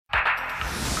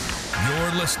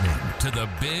You're listening to The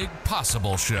Big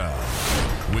Possible Show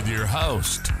with your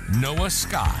host, Noah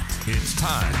Scott. It's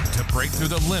time to break through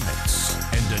the limits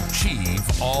and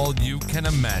achieve all you can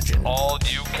imagine. All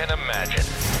you can imagine.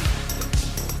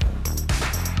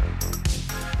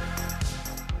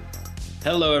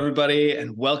 Hello, everybody,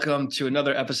 and welcome to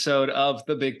another episode of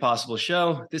The Big Possible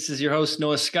Show. This is your host,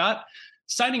 Noah Scott,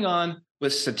 signing on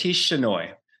with Satish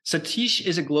Shenoy. Satish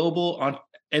is a global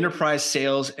enterprise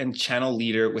sales and channel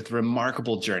leader with a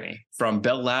remarkable journey from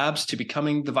Bell Labs to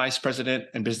becoming the vice president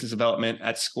and business development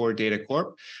at Score Data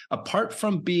Corp. Apart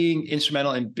from being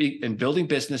instrumental in building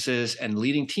businesses and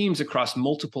leading teams across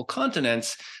multiple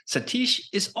continents, Satish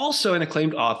is also an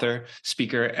acclaimed author,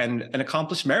 speaker, and an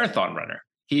accomplished marathon runner.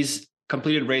 He's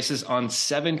completed races on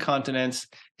 7 continents.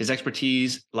 His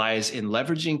expertise lies in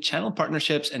leveraging channel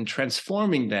partnerships and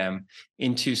transforming them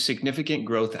into significant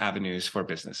growth avenues for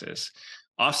businesses.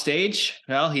 Off stage,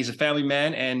 well, he's a family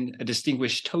man and a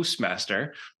distinguished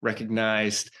Toastmaster,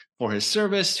 recognized for his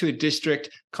service to a district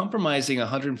comprising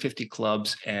 150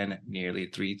 clubs and nearly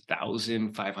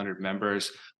 3,500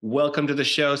 members. Welcome to the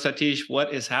show, Satish.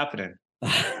 What is happening?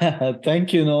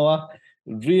 Thank you, Noah.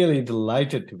 Really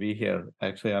delighted to be here.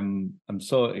 Actually, I'm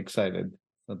so excited.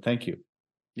 So thank you.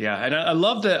 Yeah, and I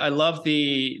love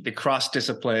the cross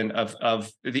discipline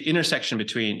of the intersection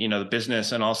between the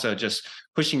business and also just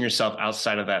pushing yourself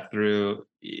outside of that through.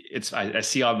 I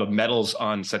see all the medals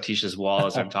on Satish's wall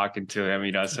as I'm talking to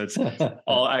him. So it's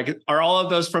are all of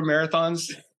those from marathons?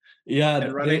 Yeah,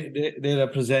 they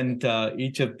represent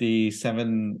each of the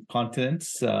 7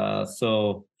 continents.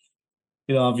 So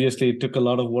obviously it took a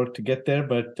lot of work to get there,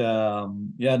 but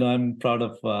I'm proud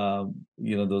of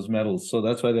those medals. So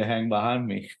that's why they hang behind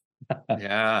me.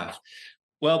 Yeah.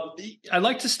 Well, I'd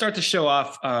like to start the show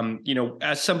off,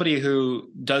 as somebody who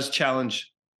does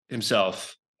challenge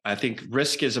himself. I think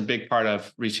risk is a big part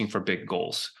of reaching for big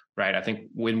goals, right? I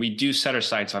think when we do set our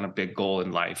sights on a big goal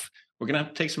in life, we're going to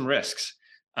have to take some risks.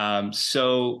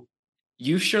 So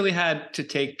you've surely had to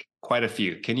take quite a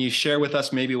few. Can you share with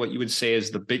us maybe what you would say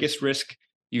is the biggest risk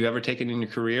you ever taken in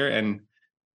your career, and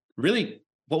really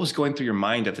what was going through your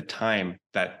mind at the time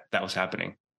that was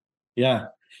happening? Yeah.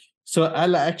 So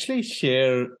I'll actually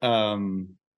share,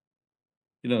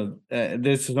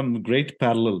 there's some great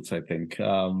parallels, I think,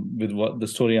 with what the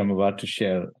story I'm about to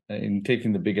share in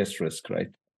taking the biggest risk, right?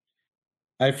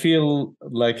 I feel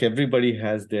like everybody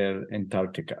has their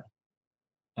Antarctica.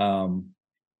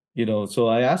 So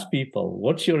I ask people,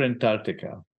 what's your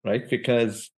Antarctica, right?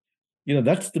 Because,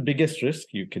 that's the biggest risk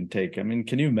you can take. I mean,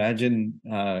 can you imagine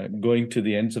going to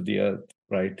the ends of the earth,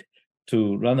 right,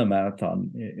 to run a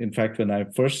marathon? In fact, when I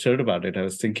first heard about it, I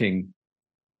was thinking,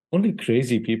 only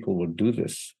crazy people would do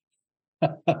this.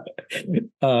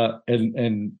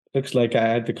 And looks like I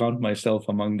had to count myself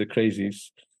among the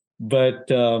crazies. But,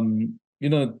 the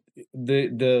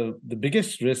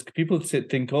biggest risk, people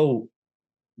think,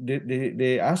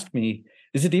 they ask me,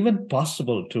 is it even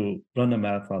possible to run a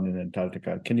marathon in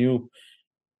Antarctica? Can you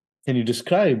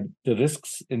describe the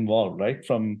risks involved, right?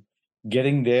 From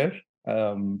getting there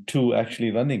to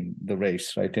actually running the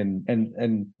race, right?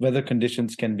 And weather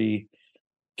conditions can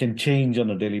change on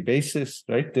a daily basis,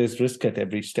 right? There's risk at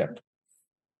every step.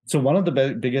 So one of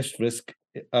the biggest risk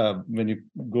when you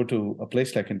go to a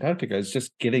place like Antarctica is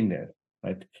just getting there,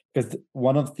 right? Because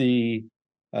one of the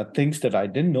things that I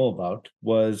didn't know about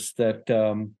was that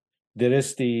there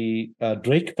is the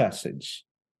Drake Passage.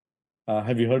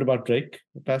 Have you heard about Drake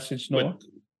Passage, Noah?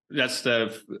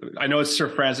 I know it's Sir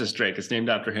Francis Drake. It's named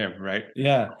after him, right?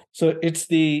 Yeah. So it's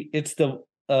the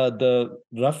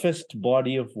roughest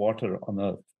body of water on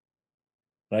Earth,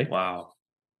 right? Wow.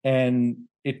 And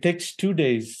it takes 2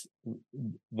 days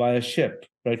via ship,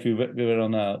 right? We were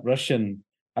on a Russian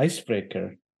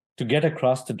icebreaker to get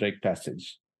across the Drake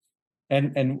Passage.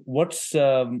 And what's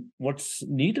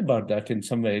neat about that in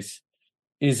some ways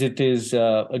is it is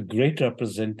a great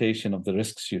representation of the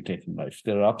risks you take in life.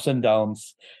 There are ups and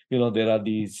downs. There are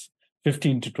these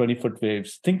 15 to 20 foot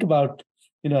waves. Think about,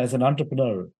 as an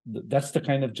entrepreneur, that's the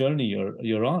kind of journey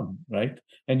you're on, right?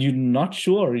 And you're not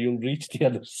sure you'll reach the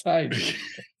other side.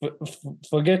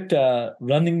 Forget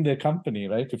running the company,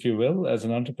 right? If you will, as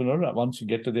an entrepreneur, once you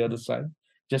get to the other side,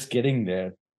 just getting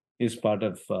there is part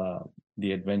of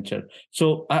the adventure.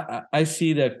 So I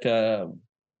see that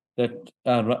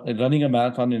running a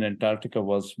marathon in Antarctica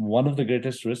was one of the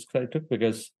greatest risks I took,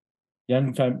 because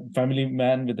young family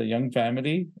man with a young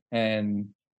family,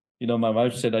 and my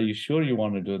wife said, "Are you sure you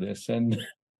want to do this?" And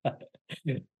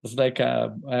it's like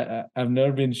I've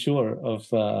never been sure of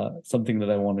something that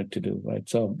I wanted to do, right?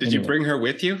 So did you bring her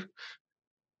with you?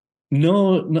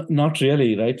 No, not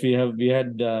really, right? We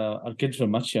had our kids were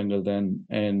much younger then,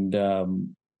 and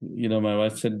my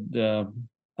wife said,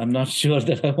 "I'm not sure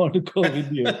that I want to go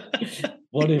with you.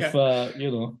 What if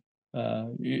Yeah.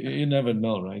 you never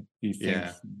know, right? These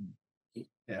Yeah. things."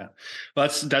 Yeah. Well,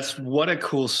 that's what a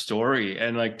cool story.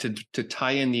 And like to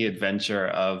tie in the adventure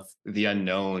of the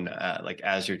unknown, like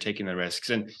as you're taking the risks.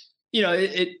 And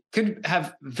it could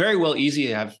have very well easy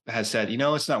have has said,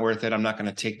 it's not worth it. I'm not going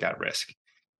to take that risk.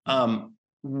 Um,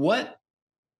 what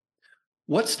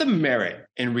what's the merit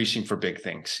in reaching for big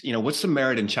things? What's the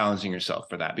merit in challenging yourself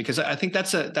for that? Because I think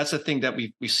that's a thing that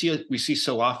we see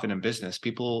so often in business.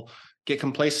 People get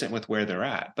complacent with where they're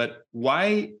at. But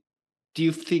why do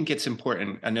you think it's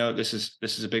important? I know this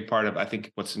is a big part of, I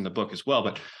think, what's in the book as well,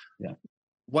 but Yeah.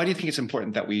 why do you think it's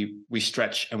important that we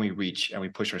stretch and we reach and we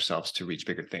push ourselves to reach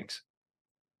bigger things?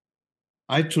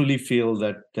 I truly feel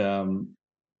that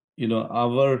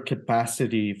our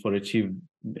capacity for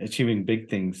achieving big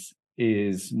things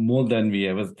is more than we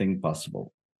ever think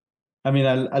possible. I mean,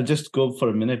 I'll just go for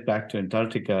a minute back to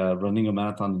Antarctica, running a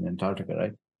marathon in Antarctica,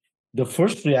 right? The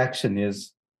first reaction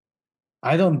is,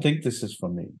 I don't think this is for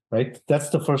me, right? That's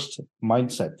the first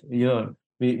mindset.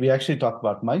 We actually talk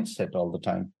about mindset all the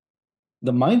time.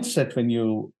 The mindset when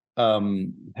you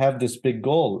have this big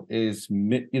goal is,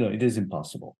 it is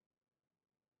impossible.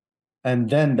 And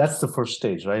then that's the first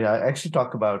stage, right? I actually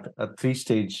talk about a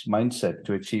 3-stage mindset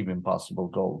to achieve impossible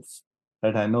goals.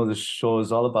 Right? I know this show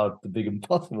is all about the big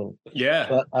impossible, Yeah.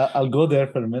 but I'll go there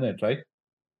for a minute, right?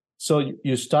 So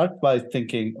you start by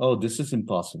thinking, oh, this is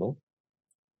impossible.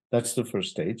 That's the first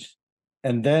stage.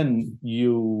 And then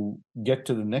you get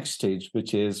to the next stage,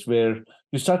 which is where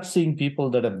you start seeing people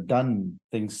that have done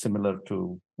things similar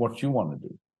to what you want to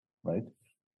do, right?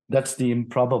 That's the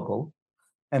improbable.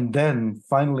 And then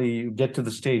finally you get to the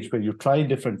stage where you try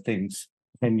different things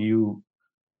and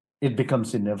it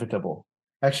becomes inevitable.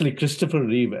 Actually, Christopher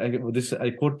Reeve,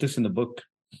 I quote this in the book.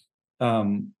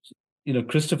 Um,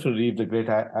 Christopher Reeve, the great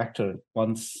actor,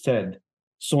 once said,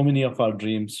 "So many of our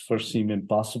dreams first seem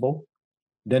impossible,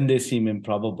 then they seem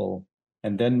improbable,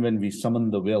 and then when we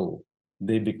summon the will,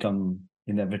 they become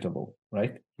inevitable."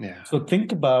 Right? Yeah. So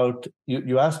think about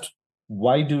you asked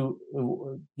why do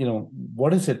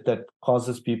what is it that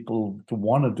causes people to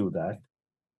want to do that,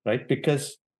 right?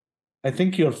 Because I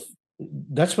think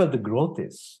that's where the growth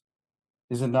is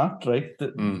it not, right?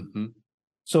 Mm-hmm.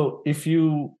 So if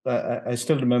you, I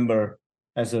still remember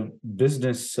as a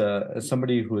business, as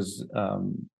somebody who's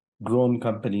grown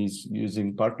companies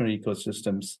using partner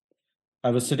ecosystems,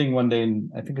 I was sitting one day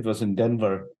I think it was in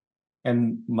Denver,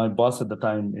 and my boss at the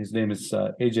time, his name is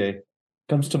AJ,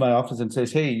 comes to my office and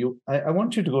says, "Hey, I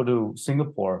want you to go to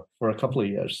Singapore for a couple of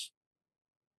years,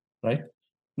 right?"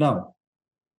 Now,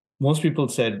 most people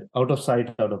said out of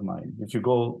sight, out of mind. If you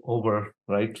go over,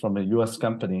 right, from a US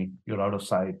company, you're out of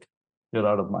sight, you're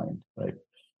out of mind, right?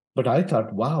 But I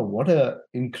thought, wow, what a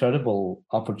incredible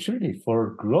opportunity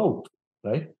for growth,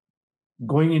 right?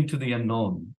 Going into the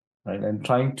unknown, right, and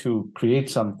trying to create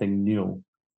something new.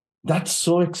 That's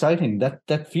so exciting.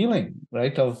 That feeling,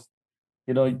 right, of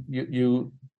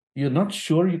you're not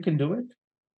sure you can do it,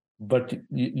 but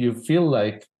you feel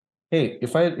like, hey,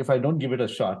 if I don't give it a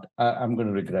shot, I'm going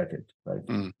to regret it, right?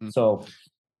 Mm-hmm. So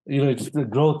it's the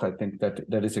growth, I think,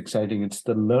 that is exciting. It's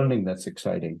the learning that's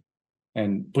exciting,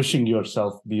 and pushing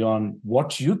yourself beyond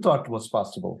what you thought was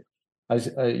possible.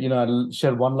 I'll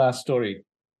share one last story.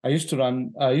 I used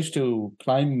to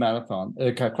climb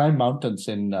mountains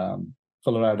in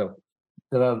Colorado.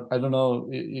 I don't know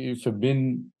if you've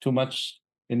been too much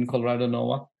in Colorado,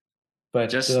 Noah,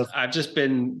 but I've just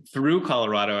been through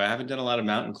Colorado. I haven't done a lot of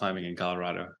mountain climbing in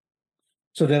Colorado.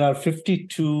 so there are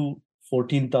 52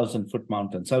 14,000-foot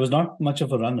mountains. I was not much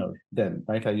of a runner then,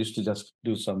 right? I used to just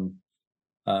do some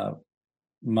uh,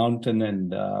 mountain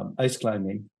and ice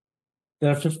climbing.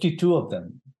 There are 52 of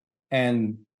them.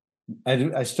 And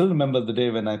I still remember the day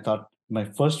when I thought my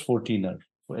first 14er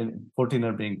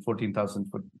being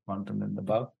 14,000-foot mountain and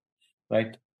above,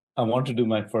 right? I want to do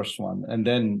my first one. And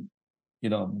then,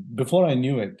 before I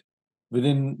knew it,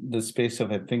 within the space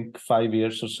of, I think, 5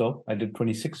 years or so, I did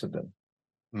 26 of them.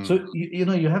 So,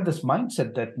 you have this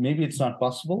mindset that maybe it's not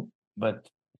possible, but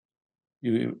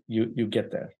you get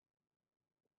there.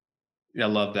 Yeah, I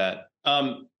love that.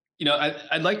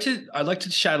 I'd like to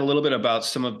chat a little bit about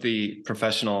some of the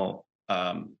professional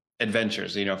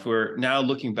adventures. If we're now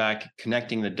looking back,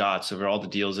 connecting the dots over all the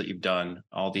deals that you've done,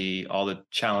 all the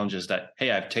challenges that,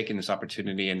 hey, I've taken this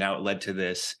opportunity and now it led to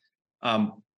this.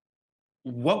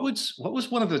 What was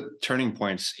one of the turning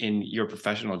points in your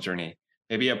professional journey?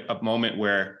 Maybe a moment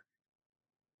where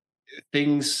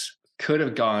things could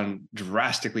have gone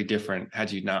drastically different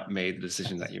had you not made the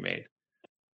decision that you made.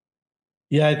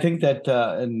 Yeah, I think that,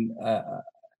 and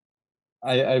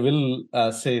I will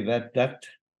say that that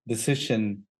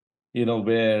decision,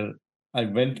 where I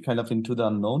went kind of into the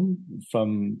unknown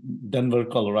from Denver,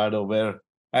 Colorado, where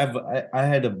I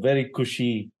had a very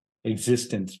cushy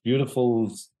existence,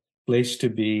 beautiful place to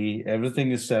be.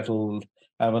 Everything is settled.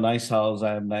 I have a nice house.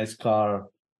 I have a nice car.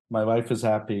 My wife is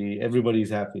happy. Everybody's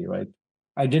happy, right?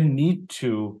 I didn't need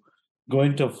to go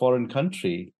into a foreign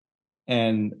country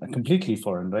and completely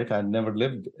foreign, right? I'd never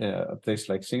lived a place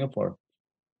like Singapore.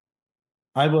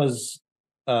 I was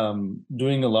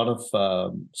doing a lot of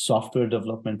software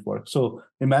development work. So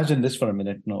imagine this for a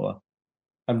minute, Noah.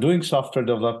 I'm doing software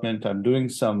development. I'm doing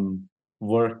some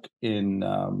work in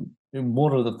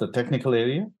more of the technical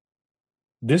area.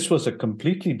 This was a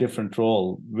completely different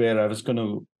role where I was going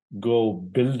to go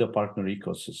build a partner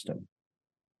ecosystem.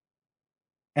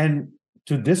 And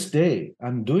to this day,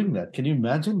 I'm doing that. Can you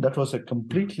imagine? That was a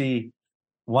completely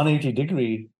 180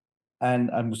 degree.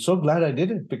 And I'm so glad I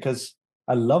did it because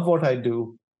I love what I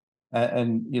do.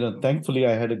 And thankfully,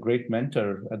 I had a great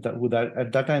mentor at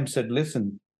that time said,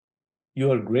 "Listen, you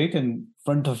are great in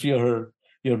front of your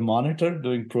monitor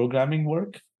doing programming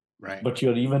work, Right. but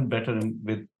you're even better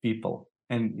with people."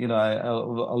 And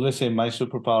I'll always say my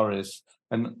superpower is,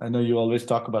 and I know you always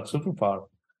talk about superpower.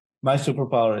 My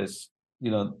superpower is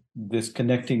this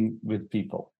connecting with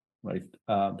people, right?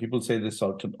 People say this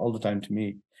all the time to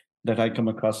me, that I come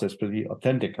across as pretty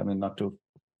authentic. I mean, not to,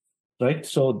 right?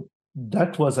 So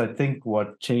that was, I think,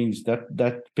 what changed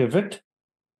that pivot,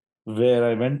 where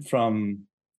I went from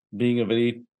being a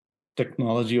very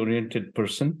technology oriented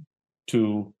person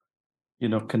to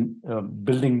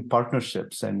building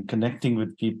partnerships and connecting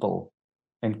with people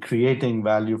and creating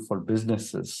value for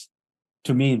businesses.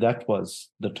 To me, that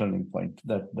was the turning point,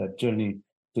 that journey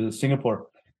to Singapore.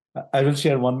 I will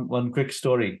share one quick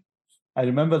story. I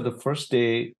remember the first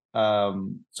day.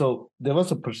 So there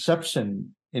was a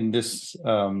perception in this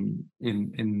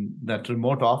in that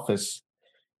remote office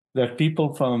that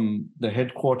people from the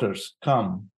headquarters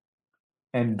come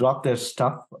and drop their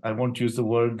stuff. I won't use the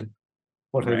word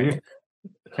what I Right.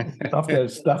 drop their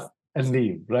stuff and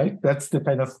leave. Right? That's the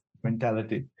kind of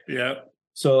mentality. Yeah.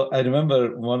 So I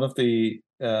remember one of the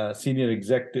senior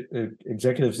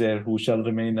executives there, who shall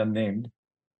remain unnamed,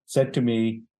 said to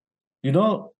me,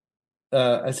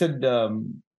 I said,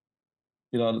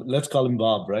 let's call him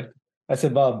Bob, right? I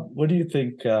said, Bob, what do you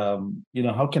think?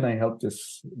 How can I help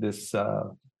this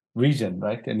region,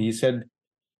 right? And he said,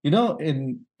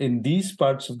 in these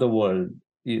parts of the world,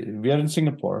 we are in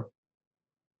Singapore.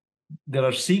 There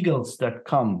are seagulls that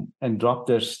come and drop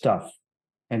their stuff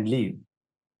and leave,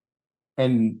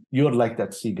 and you're like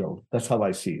that seagull. That's how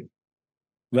I see you.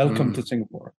 Welcome to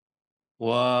Singapore.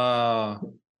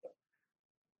 Wow.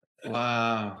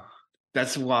 Wow.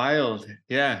 That's wild.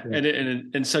 Yeah.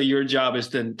 And so your job is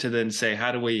then to then say,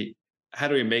 how do we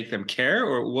make them care?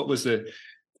 Or what was the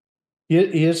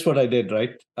Here's what I did,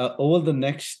 right? Over the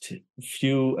next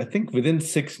few, I think within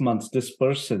 6 months, this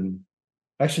person,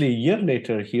 actually a year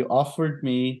later, he offered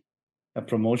me a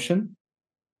promotion.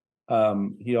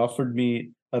 He offered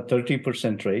me a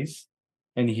 30% raise.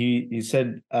 And he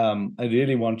said, I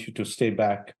really want you to stay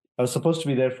back. I was supposed to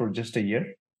be there for just a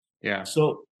year. Yeah.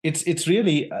 So it's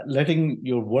really letting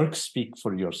your work speak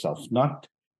for yourself, not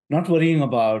worrying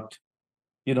about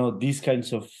these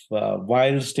kinds of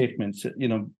wild statements.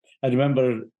 I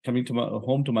remember coming to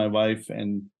home to my wife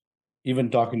and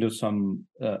even talking to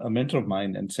a mentor of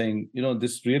mine and saying,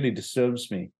 this really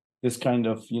disturbs me. This kind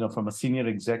of, from a senior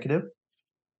executive,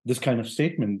 this kind of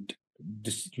statement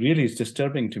really is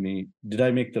disturbing to me. Did I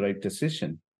make the right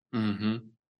decision? Mm-hmm.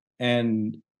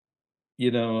 And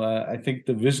I think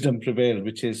the wisdom prevailed,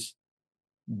 which is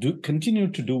continue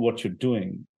to do what you're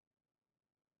doing,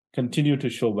 continue to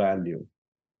show value,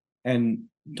 and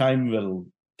time will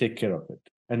take care of it.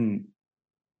 And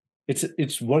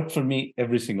it's worked for me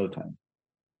every single time.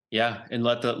 Yeah, and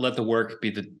let the work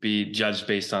be judged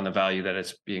based on the value that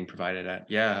it's being provided at.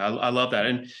 Yeah, I love that.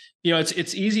 And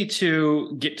it's easy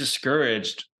to get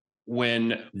discouraged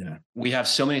when we have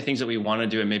so many things that we want to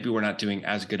do, and maybe we're not doing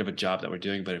as good of a job that we're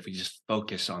doing. But if we just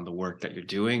focus on the work that you're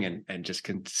doing and just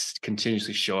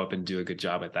continuously show up and do a good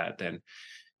job at that, then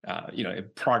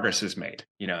progress is made.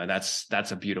 And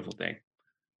that's a beautiful thing.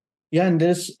 Yeah, and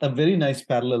there's a very nice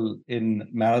parallel in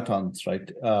marathons, right?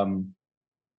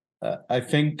 I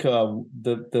think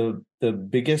the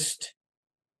biggest,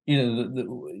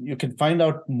 you can find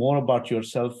out more about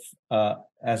yourself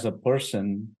as a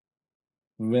person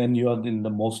when you are in the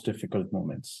most difficult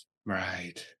moments.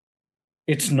 Right.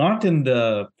 It's not in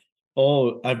the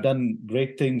oh, I've done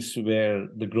great things where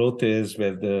the growth is,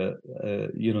 where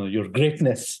the, your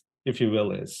greatness, if you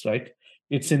will, is, right?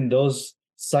 It's in those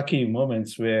sucky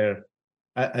moments where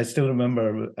I still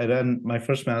remember I ran my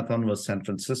first marathon was San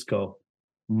Francisco,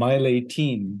 mile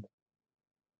 18.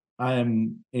 I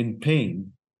am in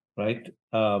pain, right?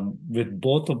 With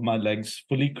both of my legs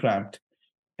fully cramped.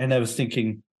 And I was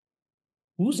thinking,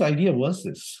 whose idea was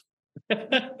this?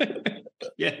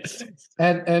 Yes.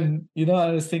 And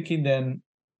I was thinking then,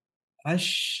 I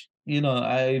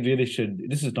really should.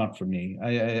 This is not for me.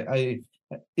 I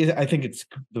think it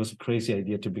was a crazy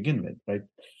idea to begin with, right?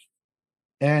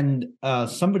 And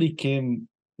somebody came,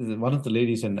 one of the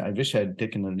ladies, and I wish I had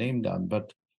taken her name down,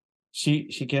 but she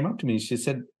came up to me. She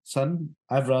said, "Son,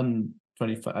 I've run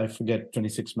 25, I forget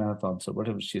 26 marathons or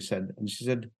whatever she said," and she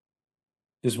said,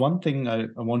 "There's one thing I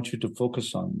want you to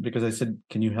focus on," because I said,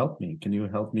 "Can you help me? Can you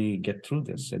help me get through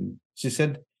this?" And she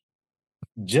said,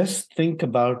 "Just think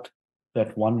about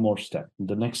that one more step,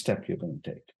 the next step you're going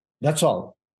to take. That's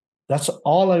all. That's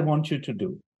all I want you to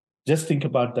do. Just think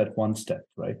about that one step,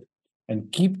 right?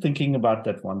 And keep thinking about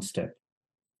that one step."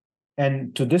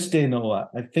 And to this day, Noah,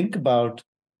 I think about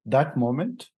that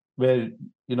moment where,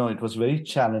 it was very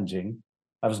challenging.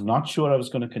 I was not sure I was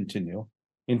going to continue.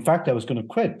 In fact, I was going to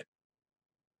quit.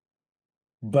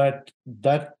 But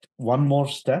that one more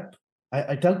step,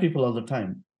 I tell people all the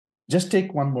time, just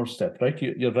take one more step, right?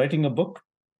 You're writing a book,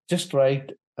 just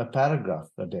write a paragraph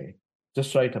a day,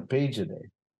 just write a page a day.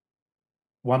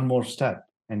 One more step,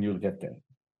 and you'll get there.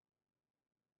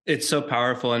 It's so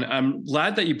powerful, and I'm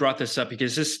glad that you brought this up,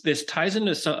 because this ties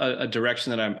into a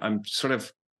direction that I'm sort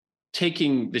of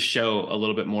taking the show a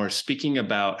little bit more, speaking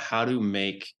about how to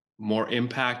make more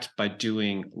impact by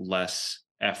doing less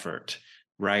effort,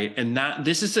 right? And that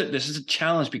this is a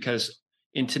challenge, because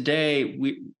in today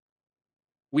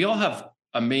we all have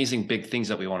amazing big things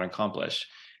that we want to accomplish,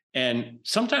 and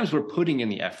sometimes we're putting in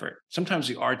the effort, sometimes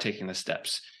we are taking the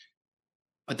steps,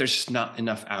 but there's just not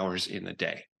enough hours in the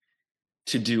day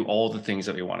to do all the things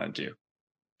that we want to do.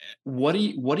 What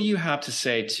do you have to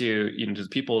say to to the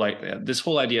people, like this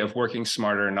whole idea of working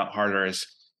smarter and not harder is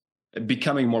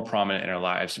becoming more prominent in our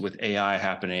lives, with AI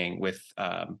happening, with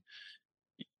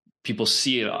people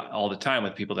see it all the time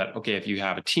with people that, okay, if you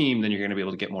have a team, then you're going to be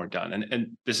able to get more done.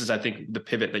 And this is, I think, the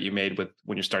pivot that you made with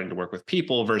when you're starting to work with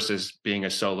people versus being a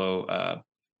solo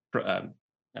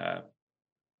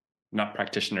not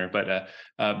practitioner, but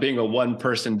being a one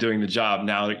person doing the job.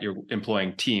 Now that you're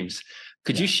employing teams,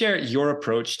 could you share your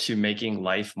approach to making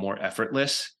life more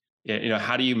effortless?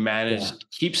 How do you manage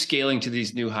keep scaling to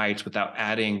these new heights without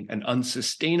adding an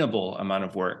unsustainable amount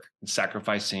of work and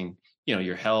sacrificing,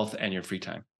 your health and your free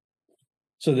time?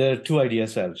 So there are two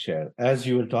ideas I'll share. As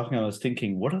you were talking, I was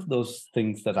thinking, what are those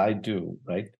things that I do,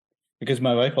 right? Because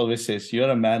my wife always says, you're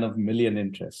a man of million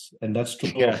interests. And that's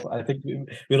true. Yeah. I think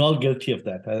we're all guilty of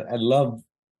that. I love,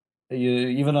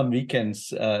 even on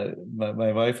weekends,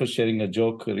 my wife was sharing a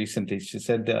joke recently. She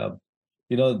said,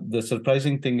 the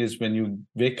surprising thing is when you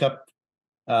wake up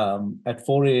at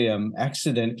 4 a.m.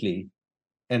 accidentally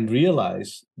and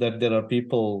realize that there are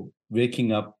people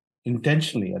waking up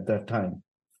intentionally at that time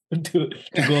to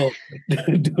go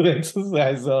do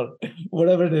exercise or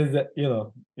whatever it is that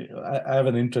I have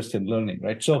an interest in learning,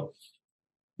 right? So,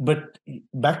 but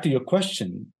back to your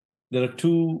question, there are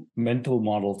two mental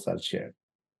models I'll share.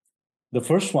 The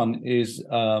first one is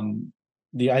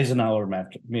the Eisenhower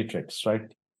matrix,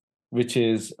 right? Which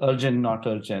is urgent, not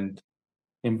urgent,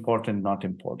 important, not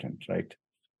important, right?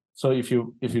 So if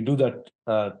you do that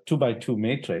 2x2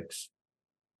 matrix,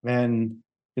 and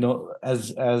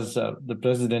as the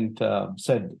President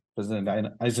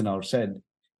President Eisenhower said,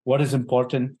 what is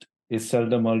important is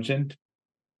seldom urgent,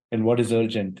 and what is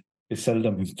urgent is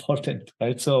seldom important,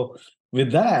 right? So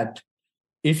with that,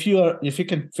 if you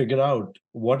can figure out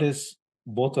what is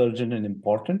both urgent and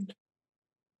important,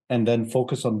 and then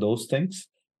focus on those things,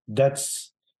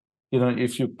 that's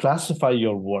if you classify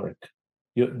your work,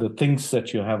 the things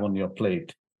that you have on your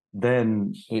plate,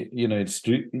 then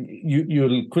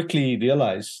you'll quickly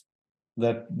realize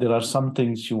that there are some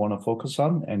things you want to focus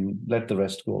on and let the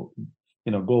rest go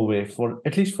away, for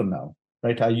at least for now,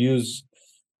 right? I use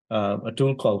a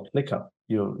tool called ClickUp.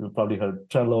 You probably heard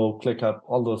Trello, ClickUp,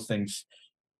 all those things.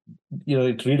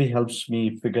 It really helps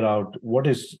me figure out what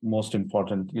is most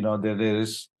important. There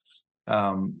is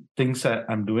things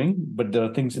I'm doing, but there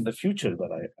are things in the future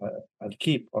that I'll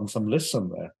keep on some list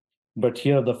somewhere. But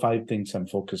here are the 5 things I'm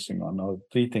focusing on, or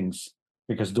 3 things,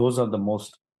 because those are the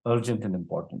most urgent and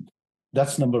important.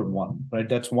 That's number one, right?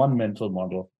 That's one mental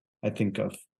model I think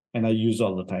of, and I use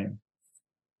all the time.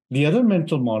 The other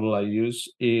mental model I use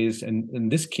is,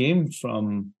 and this came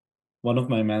from one of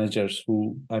my managers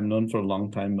who I've known for a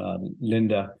long time,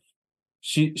 Linda,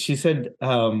 she said,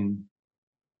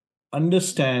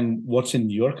 understand what's in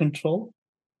your control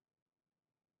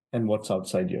and what's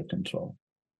outside your control.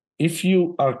 If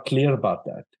you are clear about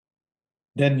that,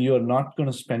 then you're not going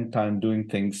to spend time doing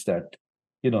things that,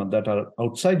 that are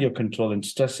outside your control and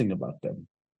stressing about them,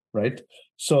 right?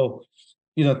 So,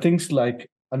 things like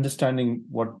understanding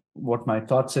what my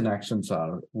thoughts and actions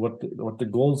are, what the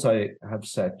goals I have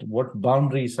set, what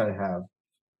boundaries I have,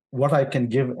 what I can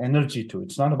give energy to.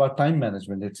 It's not about time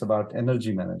management, it's about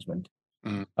energy management.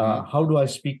 How do I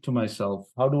speak to myself?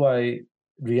 How do I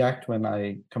react when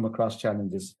I come across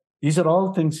challenges? These are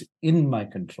all things in my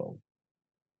control,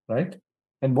 right?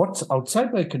 And what's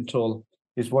outside my control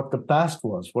is what the past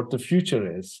was, what the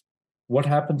future is, what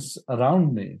happens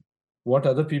around me, what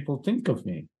other people think of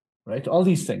me, right? All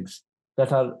these things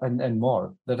that are, and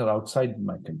more, that are outside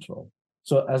my control.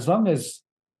 So as long as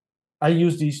I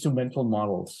use these two mental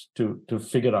models to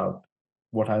figure out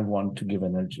what I want to give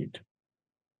energy to.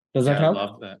 Does that help? I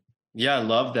love that. Yeah, I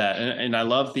love that. And I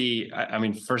love I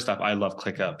mean, first off, I love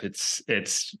ClickUp.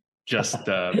 It's just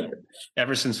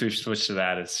ever since we've switched to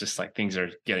that, it's just like things are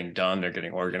getting done, they're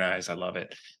getting organized. I love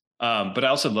it. But I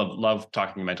also love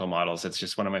talking mental models. It's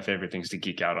just one of my favorite things to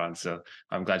geek out on. So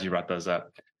I'm glad you brought those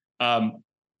up.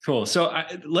 Cool. So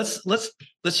let's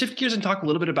shift gears and talk a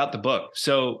little bit about the book.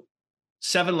 So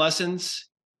 7 lessons,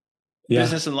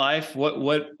 business and life.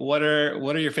 What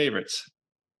are your favorites?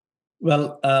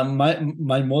 Well,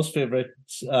 my most favorite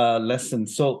lesson.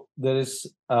 So there is.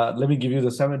 Let me give you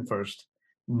the 7 first.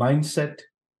 Mindset,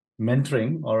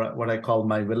 mentoring, or what I call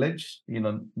my village.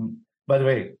 By the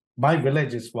way, my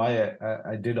village is why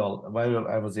why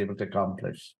I was able to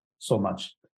accomplish so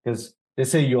much. Because they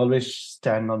say you always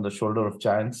stand on the shoulder of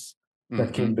giants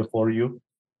that came before you.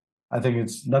 I think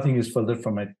nothing is further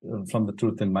from the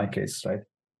truth in my case, right?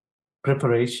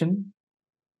 Preparation.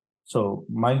 So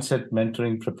mindset,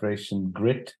 mentoring, preparation,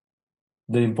 grit,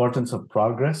 the importance of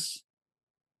progress,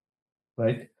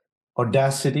 right?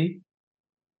 Audacity,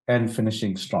 and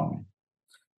finishing strong.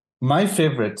 My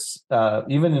favorites,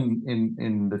 even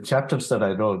in the chapters that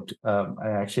I wrote,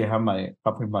 I actually have my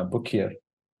copy of my book here.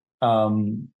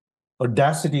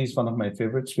 Audacity is one of my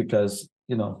favorites because,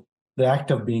 the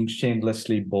act of being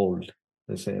shamelessly bold,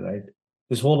 they say, right?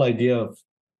 This whole idea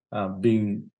of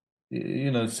being,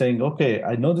 saying, okay,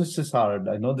 I know this is hard,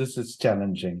 I know this is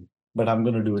challenging, but I'm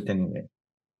going to do it anyway,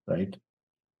 right?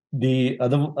 The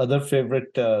other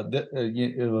favorite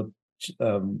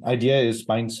idea is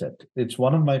mindset. It's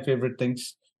one of my favorite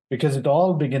things because it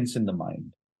all begins in the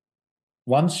mind.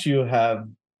 Once you have,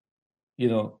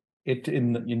 it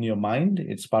in your mind,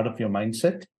 it's part of your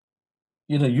mindset.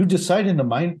 You decide in the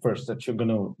mind first that you're going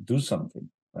to do something,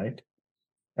 right?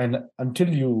 And until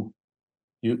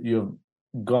you've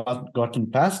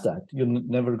gotten past that, you're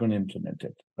never going to implement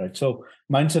it, right? So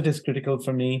mindset is critical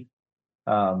for me.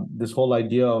 This whole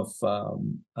idea of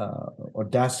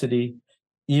audacity,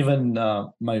 even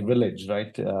my village,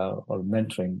 right, or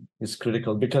mentoring is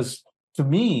critical because to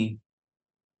me,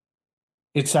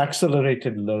 it's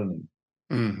accelerated learning.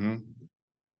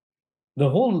 The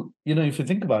whole, if you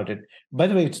think about it, by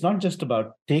the way, it's not just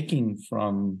about taking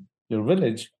from your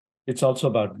village, it's also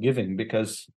about giving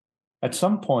because at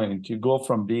some point you go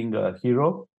from being a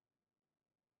hero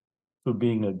to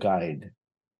being a guide.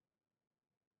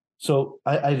 So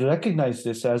I recognize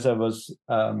this as I was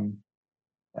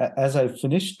as I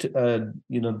finished,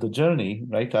 the journey,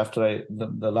 right after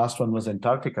the last one was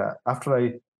Antarctica. After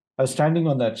I was standing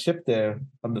on that ship there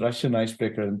on the Russian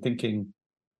icebreaker and thinking,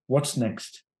 what's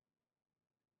next,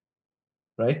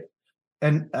 right?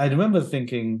 And I remember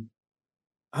thinking,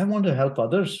 I want to help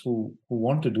others who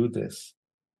want to do this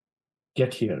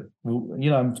get here.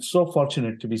 I'm so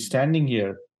fortunate to be standing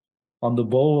here on the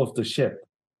bow of the ship,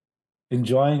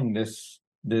 enjoying this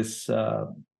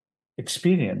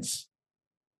experience.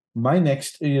 My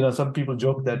next, some people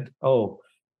joke that,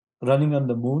 running on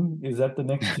the moon, is that the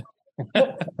next?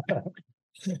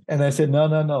 And I said,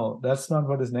 no, that's not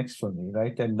what is next for me,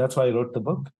 right? And that's why I wrote the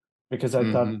book, because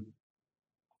I thought,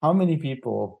 how many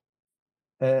people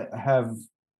have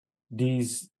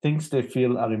these things they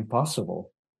feel are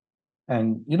impossible?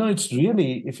 And, it's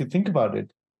really, if you think about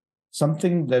it,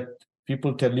 something that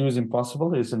people tell you is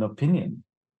impossible is an opinion.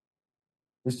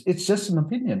 It's just an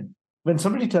opinion. When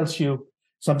somebody tells you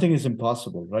something is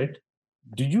impossible, right?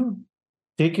 Do you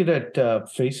take it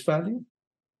at face value?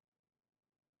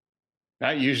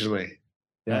 Not usually.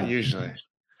 Yeah. Not usually.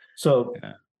 So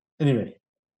anyway,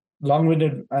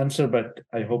 long-winded answer, but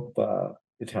I hope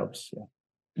it helps. Yeah.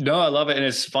 No, I love it. And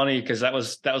it's funny because that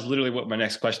was literally what my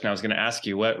next question I was going to ask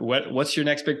you. What's your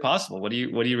next big possible? What are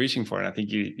you reaching for? And I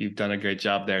think you've done a great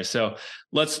job there. So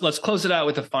let's close it out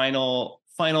with a final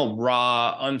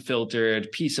raw,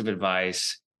 unfiltered piece of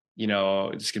advice.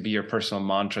 This could be your personal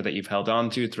mantra that you've held on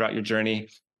to throughout your journey.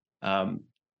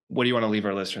 What do you want to leave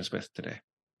our listeners with today?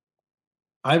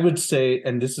 I would say,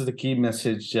 and this is the key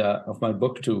message of my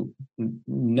book too,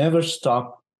 never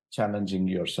stop challenging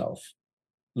yourself.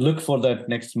 Look for that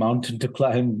next mountain to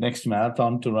climb, next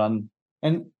marathon to run.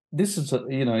 And this is,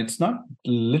 it's not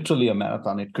literally a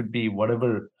marathon. It could be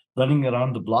whatever, running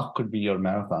around the block could be your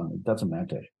marathon. It doesn't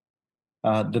matter.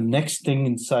 The next thing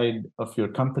inside of your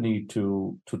company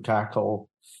to tackle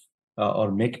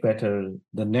or make better,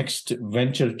 the next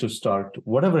venture to start,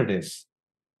 whatever it is,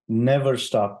 never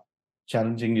stop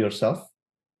challenging yourself.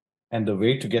 And the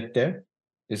way to get there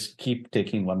is keep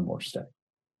taking one more step.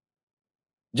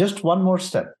 Just one more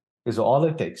step is all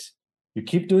it takes. You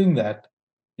keep doing that,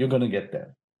 you're going to get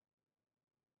there.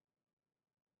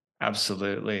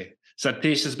 Absolutely.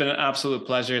 Satish, it's been an absolute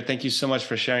pleasure. Thank you so much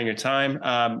for sharing your time.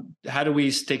 How do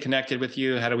we stay connected with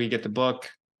you? How do we get the book?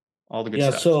 All the good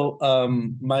stuff. So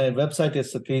my website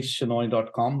is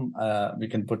satishshenoy.com. We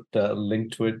can put a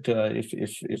link to it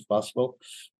if possible.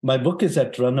 My book is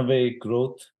at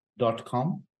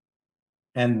runawaygrowth.com.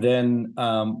 And then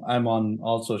I'm on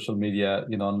all social media.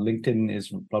 LinkedIn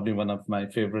is probably one of my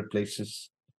favorite places,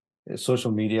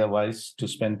 social media-wise, to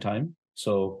spend time.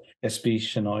 So SP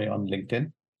Shenoy on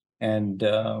LinkedIn. And,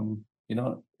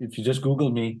 if you just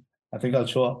Google me, I think I'll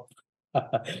show up.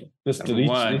 Just to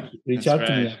reach out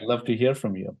to me. I'd love to hear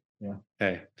from you. Yeah.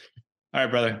 Hey. All right,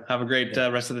 brother. Have a great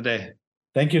rest of the day.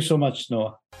 Thank you so much,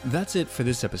 Noah. That's it for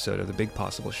this episode of The Big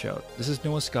Possible Show. This is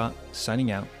Noah Scott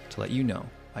signing out to let you know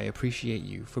I appreciate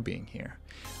you for being here.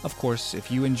 Of course,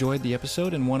 if you enjoyed the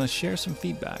episode and want to share some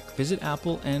feedback, visit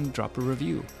Apple and drop a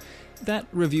review. That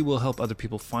review will help other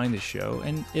people find the show,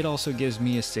 and it also gives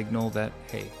me a signal that,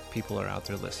 hey, people are out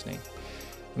there listening.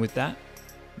 And with that,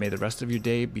 may the rest of your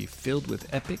day be filled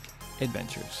with epic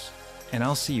adventures. And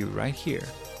I'll see you right here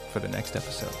for the next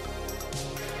episode.